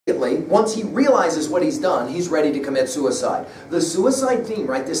Once he realizes what he's done, he's ready to commit suicide. The suicide theme,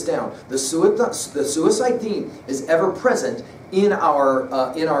 write this down, the suicide theme is ever present in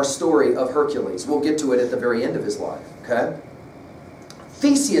our story of Hercules. We'll get to it at the very end of his life. Okay?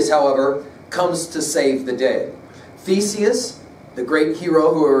 Theseus, however, comes to save the day. Theseus, the great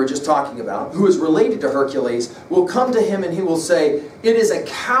hero who we were just talking about, who is related to Hercules, will come to him and he will say, "It is a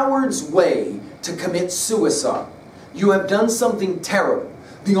coward's way to commit suicide. You have done something terrible.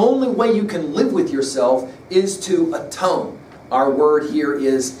 The only way you can live with yourself is to atone." Our word here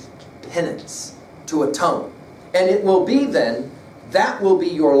is penance, to atone. And it will be then, that will be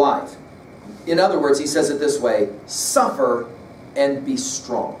your life. In other words, he says it this way, suffer and be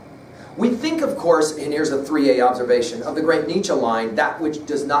strong. We think, of course, and here's a 3A observation, of the great Nietzsche line, that which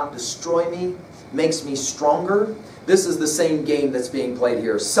does not destroy me makes me stronger. This is the same game that's being played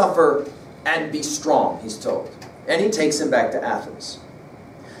here. Suffer and be strong, he's told. And he takes him back to Athens.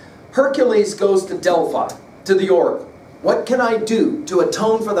 Hercules goes to Delphi, to the oracle. What can I do to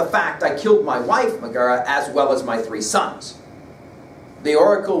atone for the fact I killed my wife, Megara, as well as my 3 sons? The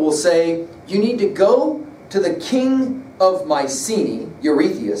oracle will say, you need to go to the king of Mycenae,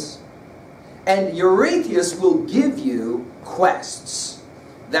 Eurystheus, and Eurystheus will give you quests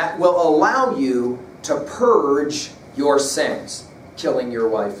that will allow you to purge your sins, killing your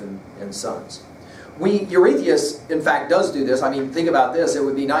wife and sons. Eurystheus, in fact, does do this. I mean, think about this. It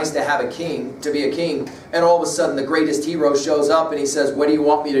would be nice to have a king, to be a king, and all of a sudden the greatest hero shows up and he says, what do you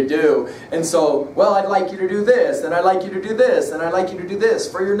want me to do? And so, well, I'd like you to do this, and I'd like you to do this, and I'd like you to do this.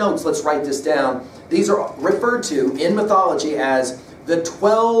 For your notes, let's write this down. These are referred to in mythology as the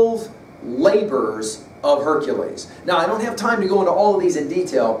 12 labors of Hercules. Now, I don't have time to go into all of these in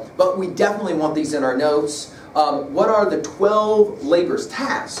detail, but we definitely want these in our notes. What are the 12 labors,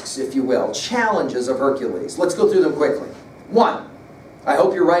 tasks, if you will, challenges of Hercules? Let's go through them quickly. 1. I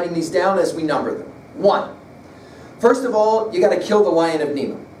hope you're writing these down as we number them. 1. First of all, you got to kill the lion of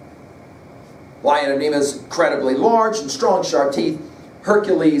Nemea. Lion of Nemea is incredibly large and strong, sharp teeth.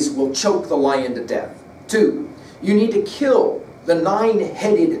 Hercules will choke the lion to death. 2. You need to kill the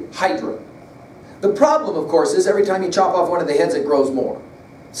 9-headed Hydra. The problem, of course, is every time you chop off one of the heads, it grows more.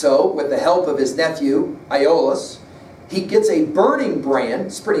 So, with the help of his nephew, Iolaus, he gets a burning brand,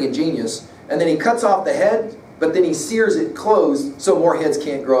 it's pretty ingenious, and then he cuts off the head, but then he sears it closed so more heads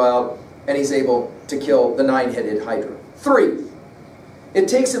can't grow out, and he's able to kill the 9-headed Hydra. 3. It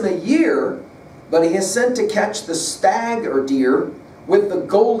takes him a year, but he is sent to catch the stag or deer with the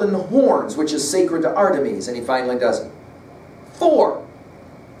golden horns, which is sacred to Artemis, and he finally does it. 4.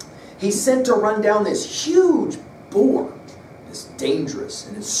 He's sent to run down this huge boar. It's dangerous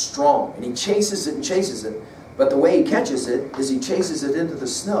and it's strong, and he chases it and chases it, but the way he catches it is he chases it into the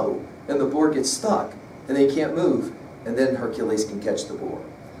snow, and the boar gets stuck, and they can't move, and then Hercules can catch the boar.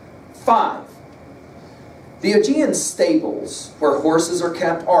 5. The Aegean stables, where horses are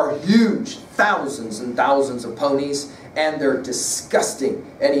kept, are huge, thousands and thousands of ponies, and they're disgusting,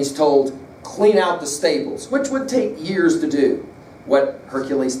 and he's told, clean out the stables, which would take years to do. What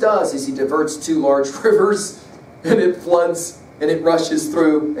Hercules does is he diverts 2 large rivers, and it floods, and it rushes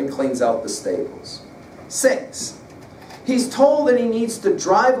through and cleans out the stables. 6. He's told that he needs to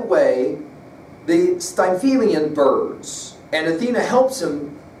drive away the Stymphalian birds, and Athena helps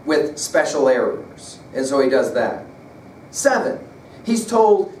him with special arrows, and so he does that. 7. He's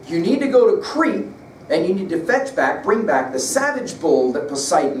told, you need to go to Crete, and you need to bring back the savage bull that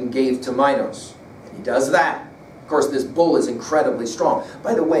Poseidon gave to Minos. And he does that. Of course, this bull is incredibly strong.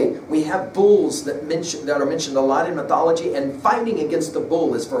 By the way, we have bulls that are mentioned a lot in mythology, and fighting against the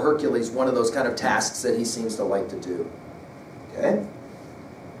bull is for Hercules one of those kind of tasks that he seems to like to do. Okay?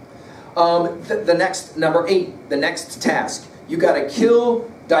 The next, number 8, the next task. You got to kill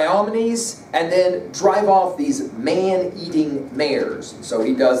Diomedes and then drive off these man-eating mares. So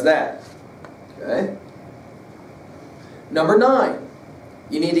he does that. Okay? Number 9,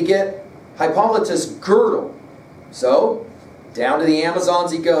 you need to get Hippolytus' girdle. So, down to the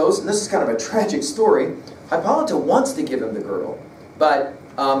Amazons he goes, and this is kind of a tragic story. Hippolyta wants to give him the girdle, but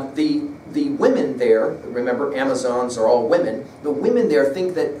the women there, remember Amazons are all women, the women there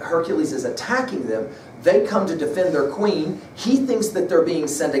think that Hercules is attacking them. They come to defend their queen. He thinks that they're being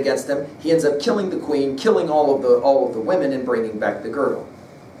sent against him. He ends up killing the queen, killing all of the women, and bringing back the girdle.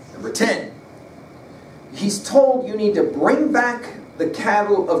 Number 10, he's told you need to bring back the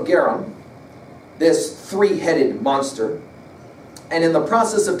cattle of Gerum, this 3-headed monster, and in the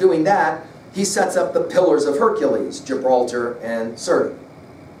process of doing that, he sets up the pillars of Hercules, Gibraltar and Sirte.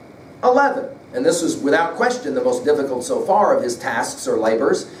 11, and this is without question the most difficult so far of his tasks or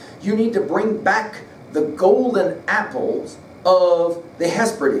labors, you need to bring back the golden apples of the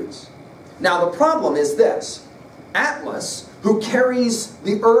Hesperides. Now the problem is this. Atlas, who carries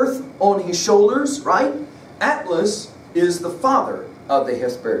the earth on his shoulders, right? Atlas is the father of the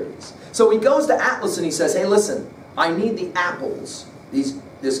Hesperides. So he goes to Atlas and he says, hey, listen, I need the apples,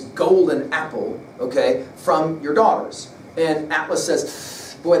 this golden apple, okay, from your daughters. And Atlas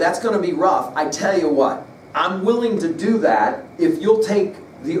says, boy, that's going to be rough. I tell you what, I'm willing to do that if you'll take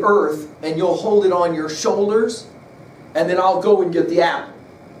the earth and you'll hold it on your shoulders, and then I'll go and get the apple.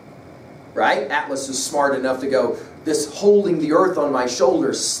 Right? Atlas is smart enough to go, this holding the earth on my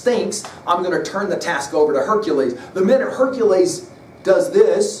shoulders stinks. I'm going to turn the task over to Hercules. The minute Hercules does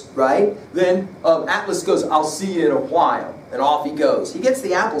this, right, then Atlas goes, I'll see you in a while. And off he goes. He gets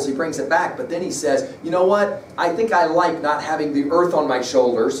the apples, he brings it back, but then he says, you know what? I think I like not having the earth on my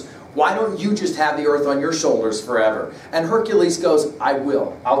shoulders. Why don't you just have the earth on your shoulders forever? And Hercules goes, I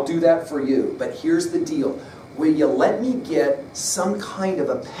will. I'll do that for you. But here's the deal. Will you let me get some kind of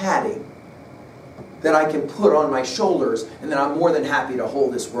a padding that I can put on my shoulders, and then I'm more than happy to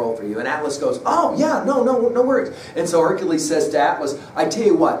hold this world for you? And Atlas goes, oh yeah, no worries. And so Hercules says to Atlas, I tell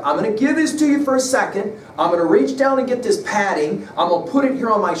you what, I'm going to give this to you for a second. I'm going to reach down and get this padding. I'm going to put it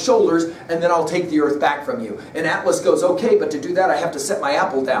here on my shoulders, and then I'll take the earth back from you. And Atlas goes, okay, but to do that I have to set my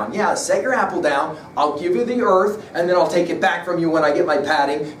apple down. Yeah, set your apple down. I'll give you the earth, and then I'll take it back from you when I get my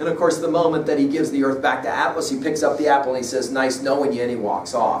padding. And of course, the moment that he gives the earth back to Atlas, he picks up the apple and he says, nice knowing you, and he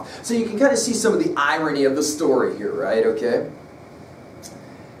walks off. So you can kind of see some of the irony of the story here, right? Okay.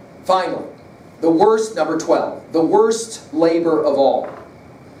 Finally, the worst, number 12, the worst labor of all.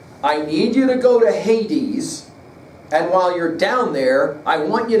 I need you to go to Hades, and while you're down there, I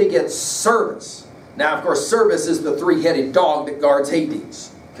want you to get Cerberus. Now, of course, Cerberus is the three-headed dog that guards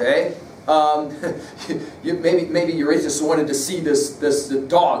Hades. Okay. Maybe Eurythus wanted to see this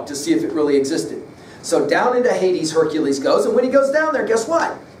dog to see if it really existed. So down into Hades Hercules goes, and when he goes down there, guess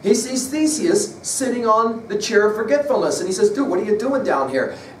what? He sees Theseus sitting on the chair of forgetfulness, and he says, dude, what are you doing down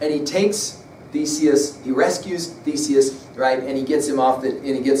here? And he takes Theseus, he rescues Theseus, right, and he gets him off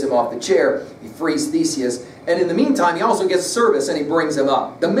the chair. He frees Theseus, and in the meantime, he also gets Cerberus, and he brings him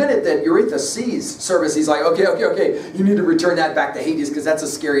up. The minute that Eurythus sees Cerberus, he's like, okay, you need to return that back to Hades, because that's the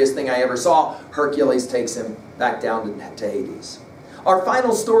scariest thing I ever saw. Hercules takes him back down to Hades. Our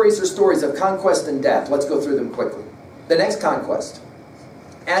final stories are stories of conquest and death. Let's go through them quickly. The next conquest.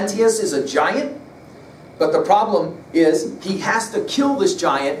 Antaeus is a giant, but the problem is he has to kill this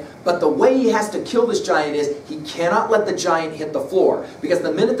giant, but the way he has to kill this giant is he cannot let the giant hit the floor, because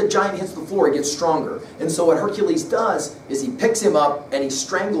the minute the giant hits the floor, he gets stronger. And so what Hercules does is he picks him up and he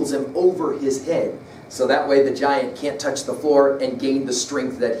strangles him over his head, so that way the giant can't touch the floor and gain the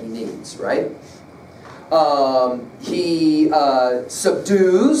strength that he needs, right? He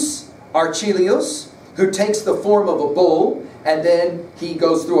subdues Archelaus, who takes the form of a bull, and then he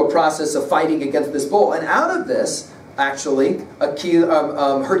goes through a process of fighting against this bull. And out of this, actually,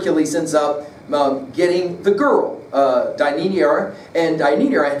 Hercules ends up getting the girl, Deianira,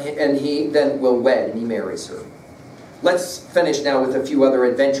 and he then will wed, and he marries her. Let's finish now with a few other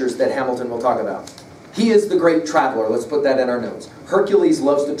adventures that Hamilton will talk about. He is the great traveler. Let's put that in our notes. Hercules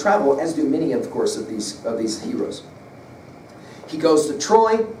loves to travel, as do many, of course, of these heroes. He goes to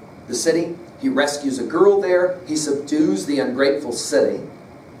Troy, the city. He rescues a girl there. He subdues the ungrateful city.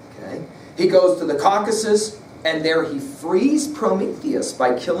 Okay. He goes to the Caucasus, and there he frees Prometheus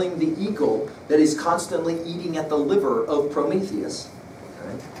by killing the eagle that is constantly eating at the liver of Prometheus.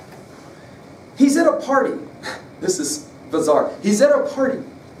 Okay. He's at a party. This is bizarre. He's at a party.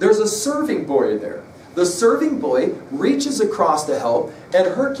 There's a serving boy there. The serving boy reaches across to help, and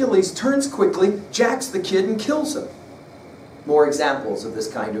Hercules turns quickly, jacks the kid, and kills him. More examples of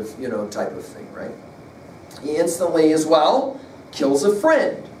this kind of, type of thing, right? He instantly, as well, kills a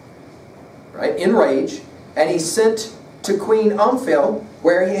friend, right, in rage, and he's sent to Queen Omphale,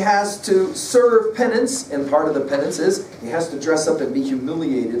 where he has to serve penance, and part of the penance is he has to dress up and be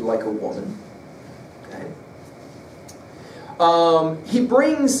humiliated like a woman. Okay. He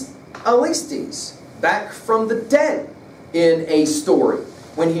brings Alcestis back from the dead in a story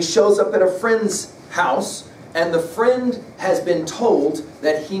when he shows up at a friend's house, and the friend has been told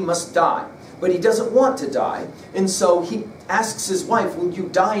that he must die, but he doesn't want to die, and so he asks his wife, will you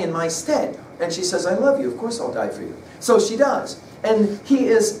die in my stead? And she says, I love you, of course I'll die for you. So she does, and he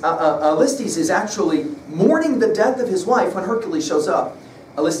is Alcestis is actually mourning the death of his wife when Hercules shows up.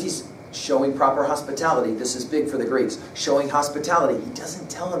 Alcestis showing proper hospitality. This is big for the Greeks. Showing hospitality. He doesn't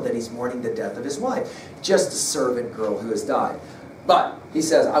tell him that he's mourning the death of his wife. Just a servant girl who has died. But he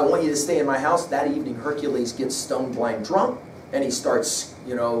says, I want you to stay in my house. That evening, Hercules gets stone blind drunk. and he starts,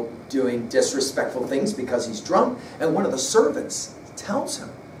 you know, doing disrespectful things because he's drunk. And one of the servants tells him,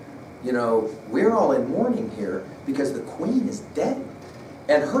 you know, we're all in mourning here because the queen is dead.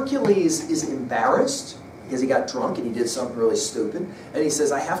 And Hercules is embarrassed because he got drunk and he did something really stupid. And he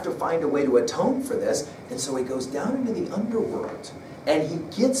says, I have to find a way to atone for this. And so he goes down into the underworld and he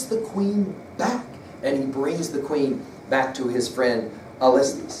gets the queen back. And he brings the queen back to his friend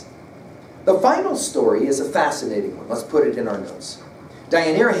Alistes. The final story is a fascinating one. Let's put it in our notes.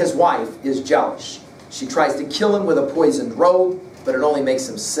 Deianira, his wife, is jealous. She tries to kill him with a poisoned robe, but it only makes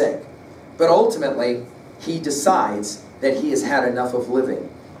him sick. But ultimately, he decides that he has had enough of living.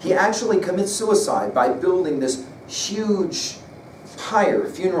 He actually commits suicide by building this huge pyre,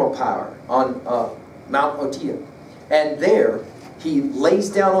 funeral pyre, on Mount Otia. And there, he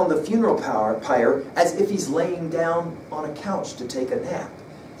lays down on the funeral pyre as if he's laying down on a couch to take a nap.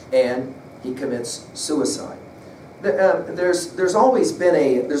 And he commits suicide. There's always been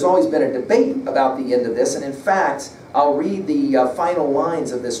a debate about the end of this, and in fact, I'll read the final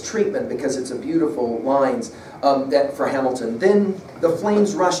lines of this treatment because it's a beautiful lines for Hamilton. Then the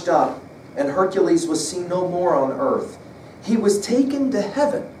flames rushed up, and Hercules was seen no more on earth. He was taken to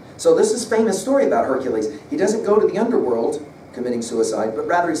heaven. So this is a famous story about Hercules. He doesn't go to the underworld committing suicide, but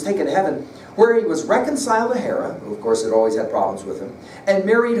rather he's taken to heaven, where he was reconciled to Hera, who of course had always had problems with him, and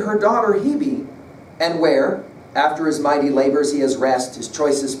married her daughter Hebe, and where, after his mighty labors, he has rest, his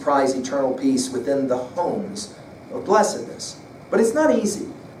choicest prize eternal peace within the homes of blessedness. But it's not easy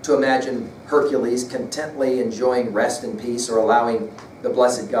to imagine Hercules contently enjoying rest and peace or allowing the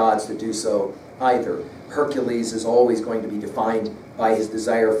blessed gods to do so either. Hercules is always going to be defined by his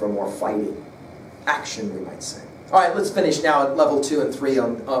desire for more fighting. Action, we might say. All right, let's finish now at level 2 and 3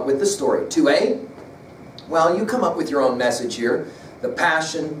 with this story. 2a, well, you come up with your own message here. The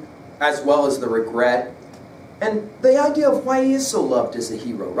passion as well as the regret. And the idea of why he is so loved as a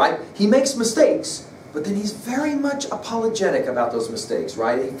hero, right? He makes mistakes, but then he's very much apologetic about those mistakes,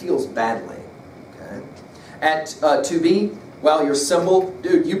 right? He feels badly. Okay. At 2b, well, your symbol,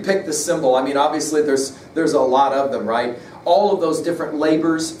 dude, you pick the symbol. I mean, obviously there's a lot of them, right? All of those different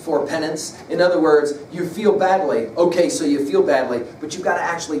labors for penance. In other words, you feel badly. Okay, so you feel badly, but you've got to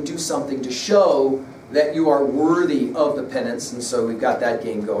actually do something to show that you are worthy of the penance, and so we've got that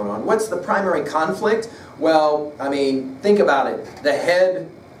game going on. What's the primary conflict? Well, I mean, think about it. The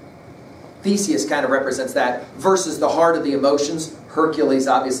head, Theseus kind of represents that, versus the heart of the emotions. Hercules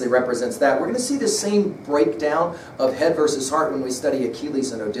obviously represents that. We're going to see the same breakdown of head versus heart when we study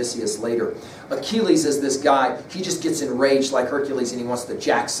Achilles and Odysseus later. Achilles is this guy, he just gets enraged like Hercules and he wants to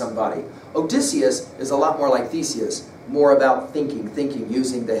jack somebody. Odysseus is a lot more like Theseus, more about thinking,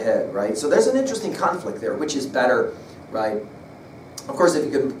 using the head, right? So there's an interesting conflict there. Which is better, right? Of course, if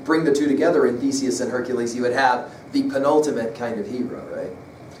you could bring the two together in Theseus and Hercules, you would have the penultimate kind of hero, right?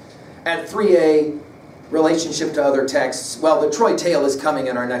 At 3a, relationship to other texts. Well, the Troy tale is coming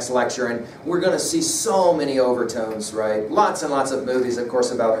in our next lecture, and we're going to see so many overtones, right? Lots and lots of movies, of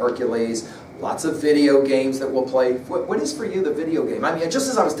course, about Hercules. Lots of video games that we'll play. What is for you the video game? I mean, just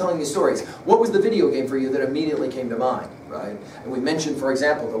as I was telling you stories, what was the video game for you that immediately came to mind, right? And we mentioned, for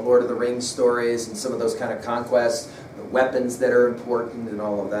example, the Lord of the Rings stories and some of those kind of conquests, the weapons that are important and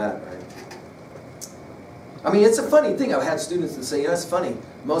all of that, right? I mean, it's a funny thing. I've had students that say, you know, it's funny.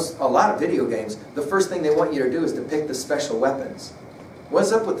 A lot of video games, the first thing they want you to do is to pick the special weapons.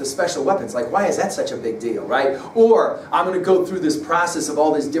 What's up with the special weapons? Like, why is that such a big deal, right? Or, I'm going to go through this process of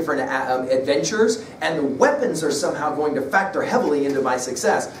all these different adventures, and the weapons are somehow going to factor heavily into my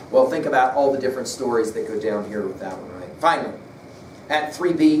success. Well, think about all the different stories that go down here with that one, right? Finally, at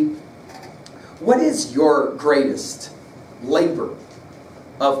 3b, what is your greatest labor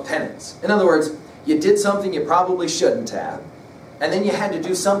of penance? In other words, you did something you probably shouldn't have, and then you had to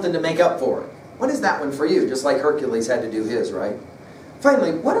do something to make up for it. What is that one for you? Just like Hercules had to do his, right?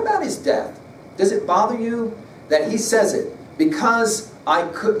 Finally, what about his death? Does it bother you that he says it? Because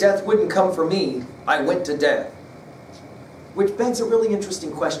death wouldn't come for me, I went to death. Which begs a really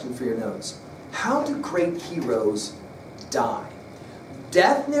interesting question for your notes. How do great heroes die?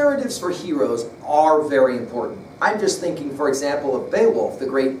 Death narratives for heroes are very important. I'm just thinking, for example, of Beowulf, the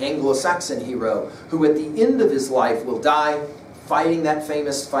great Anglo-Saxon hero, who at the end of his life will die fighting that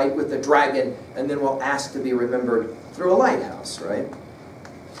famous fight with the dragon, and then will ask to be remembered through a lighthouse, right?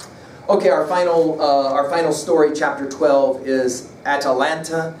 Okay, our final story, chapter 12, is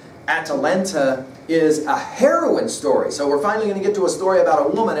Atalanta. Atalanta is a heroine story. So we're finally going to get to a story about a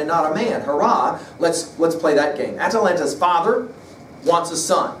woman and not a man. Hurrah! Let's play that game. Atalanta's father wants a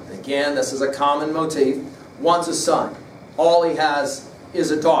son. Again, this is a common motif. Wants a son. All he has is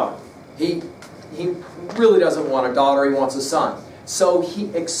a daughter. He he really doesn't want a daughter, he wants a son. So he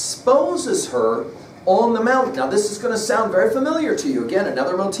exposes her on the mountain. Now this is going to sound very familiar to you. Again,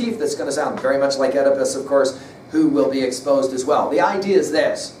 another motif that's going to sound very much like Oedipus, of course, who will be exposed as well. The idea is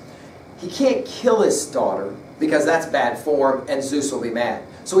this. He can't kill his daughter because that's bad form and Zeus will be mad.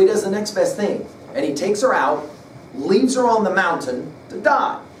 So he does the next best thing. And he takes her out, leaves her on the mountain to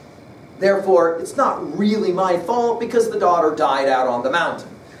die. Therefore, it's not really my fault because the daughter died out on the mountain.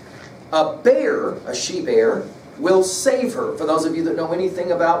 A bear, a she-bear, will save her. For those of you that know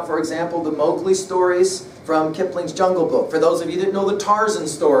anything about, for example, the Mowgli stories from Kipling's Jungle Book, for those of you that know the Tarzan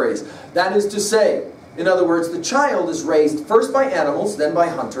stories, that is to say, in other words, the child is raised first by animals, then by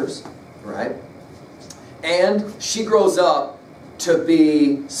hunters, right? And she grows up to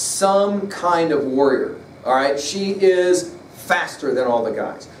be some kind of warrior, all right? She is faster than all the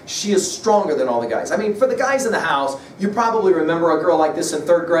guys. She is stronger than all the guys. I mean, for the guys in the house, you probably remember a girl like this in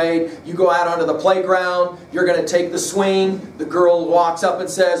 3rd grade. You go out onto the playground, you're going to take the swing. The girl walks up and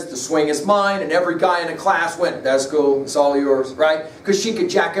says, the swing is mine, and every guy in the class went, that's cool, it's all yours, right? Because she could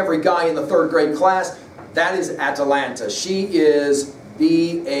jack every guy in the 3rd grade class. That is Atalanta. She is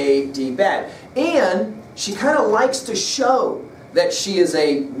B-A-D, bad. And she kind of likes to show that she is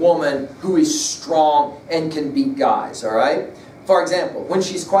a woman who is strong and can beat guys, all right? For example, when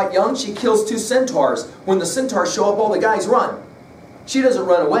she's quite young, she kills 2 centaurs. When the centaurs show up, all the guys run. She doesn't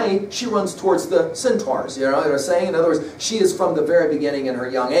run away, she runs towards the centaurs. You know what I'm saying? In other words, she is from the very beginning in her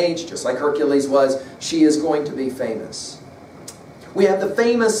young age, just like Hercules was, she is going to be famous. We have the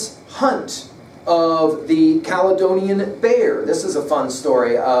famous hunt of the Caledonian bear. This is a fun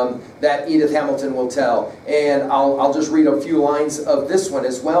story that Edith Hamilton will tell. And I'll just read a few lines of this one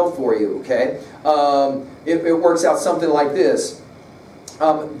as well for you, okay? It works out something like this.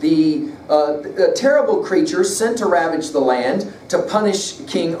 The terrible creature sent to ravage the land to punish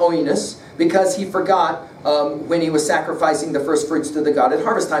King Oeneus because he forgot when he was sacrificing the first fruits to the god at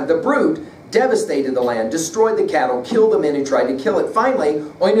harvest time. The brute devastated the land, destroyed the cattle, killed the men who tried to kill it. Finally,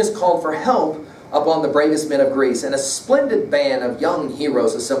 Oeneus called for help upon the bravest men of Greece, and a splendid band of young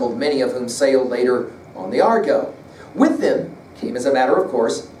heroes assembled, many of whom sailed later on the Argo. With them came, as a matter of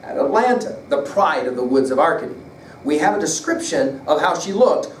course, Atalanta, the pride of the woods of Arcady. We have a description of how she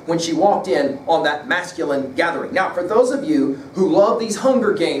looked when she walked in on that masculine gathering. Now, for those of you who love these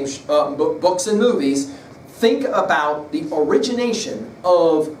Hunger Games books and movies, think about the origination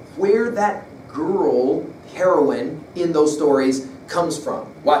of where that girl, heroine in those stories, comes from.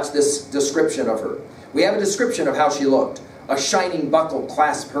 Watch this description of her. We have a description of how she looked. A shining buckle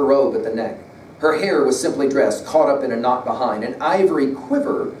clasped her robe at the neck. Her hair was simply dressed, caught up in a knot behind. An ivory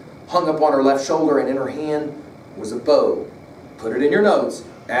quiver hung upon her left shoulder, and in her hand was a bow. Put it in your notes.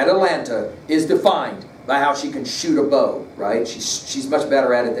 Atalanta is defined by how she can shoot a bow, right? She's much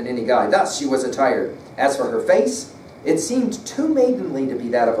better at it than any guy. Thus she was attired. As for her face, it seemed too maidenly to be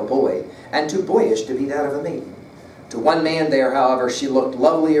that of a boy, and too boyish to be that of a maiden. To one man there, however, she looked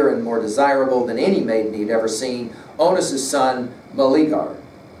lovelier and more desirable than any maiden he'd ever seen. Oeneus' son, Meleager,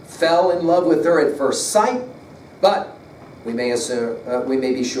 fell in love with her at first sight, but we may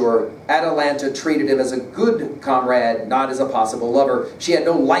be sure Atalanta treated him as a good comrade, not as a possible lover. She had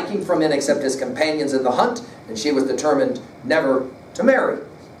no liking for men except as companions in the hunt, and she was determined never to marry.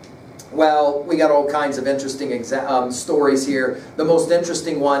 Well, we got all kinds of interesting stories here. The most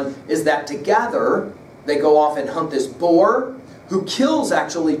interesting one is that together they go off and hunt this boar who kills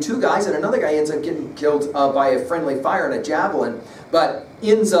actually 2 guys, and another guy ends up getting killed by a friendly fire and a javelin, but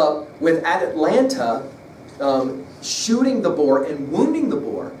ends up with Atalanta shooting the boar and wounding the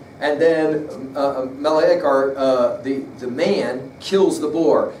boar. And then Meleager, the man, kills the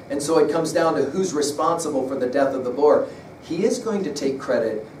boar. And so it comes down to who's responsible for the death of the boar. He is going to take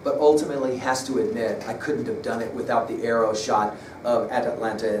credit, but ultimately has to admit, I couldn't have done it without the arrow shot of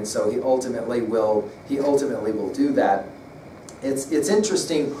Atalanta, and so he ultimately will do that. It's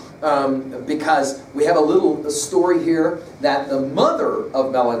interesting because we have a little story here that the mother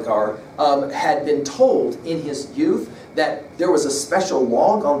of Meleager had been told in his youth that there was a special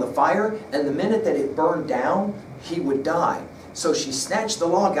log on the fire, and the minute that it burned down, he would die. So she snatched the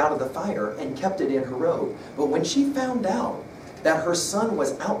log out of the fire and kept it in her robe. But when she found out that her son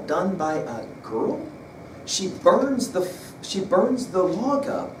was outdone by a girl, she burns the log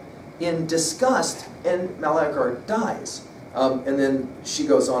up in disgust, and Meleager dies. And then she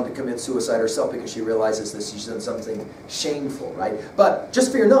goes on to commit suicide herself because she realizes that she's done something shameful, right? But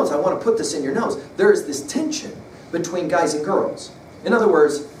just for your notes, I want to put this in your notes. There is this tension between guys and girls. In other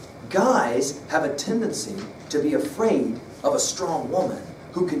words, guys have a tendency to be afraid of a strong woman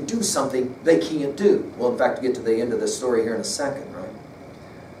who can do something they can't do. Well, in fact, we'll get to the end of this story here in a second, right?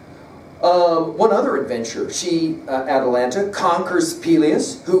 One other adventure, Atalanta, conquers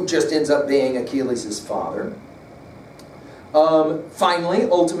Peleus, who just ends up being Achilles' father. Finally,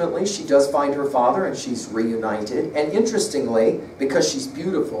 ultimately, she does find her father and she's reunited. And interestingly, because she's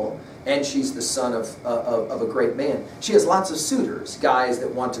beautiful and she's the son of a great man, she has lots of suitors, guys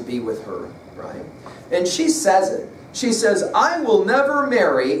that want to be with her, right? And she says it. She says, I will never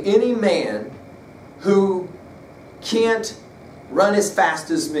marry any man who can't run as fast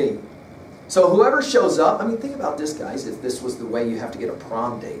as me. So whoever shows up, I mean, think about this, guys, if this was the way you have to get a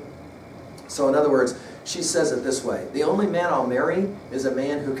prom date. So in other words, she says it this way: the only man I'll marry is a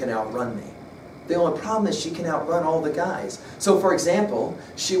man who can outrun me. The only problem is she can outrun all the guys. So for example,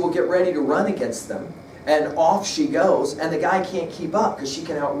 she will get ready to run against them, and off she goes, and the guy can't keep up because she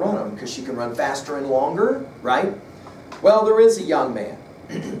can outrun him, because she can run faster and longer, right? Well, there is a young man.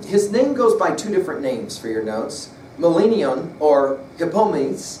 His name goes by two different names for your notes. Millennium, or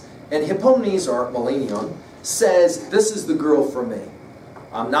Hippomenes, and Hippomenes, or Millennium, says, this is the girl for me.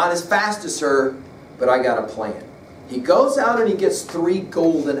 I'm not as fast as her, but I got a plan. He goes out and he gets 3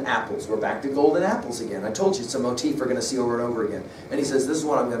 golden apples. We're back to golden apples again. I told you it's a motif we're going to see over and over again. And he says, this is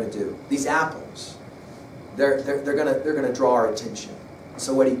what I'm going to do. These apples, they're going to draw our attention.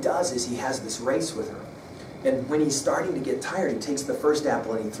 So what he does is he has this race with her. And when he's starting to get tired, he takes the first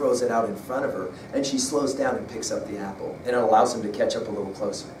apple and he throws it out in front of her. And she slows down and picks up the apple. And it allows him to catch up a little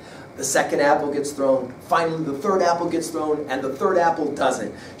closer. The second apple gets thrown. Finally, the third apple gets thrown. And the third apple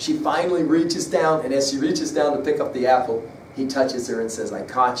doesn't. She finally reaches down. And as she reaches down to pick up the apple, he touches her and says, I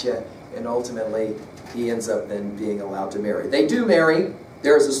caught you. And ultimately, he ends up then being allowed to marry. They do marry.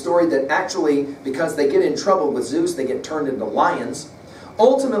 There is a story that actually, because they get in trouble with Zeus, they get turned into lions.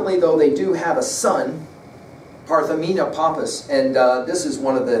 Ultimately, though, they do have a son, Parthamina Pappus, and this is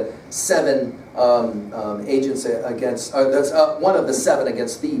one of the 7 agents against, that's one of the 7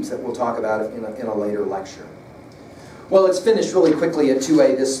 against Thebes that we'll talk about in a later lecture. Well, let's finish really quickly at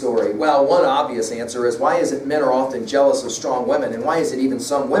 2a this story. Well, one obvious answer is, why is it men are often jealous of strong women, and why is it even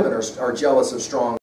some women are jealous of strong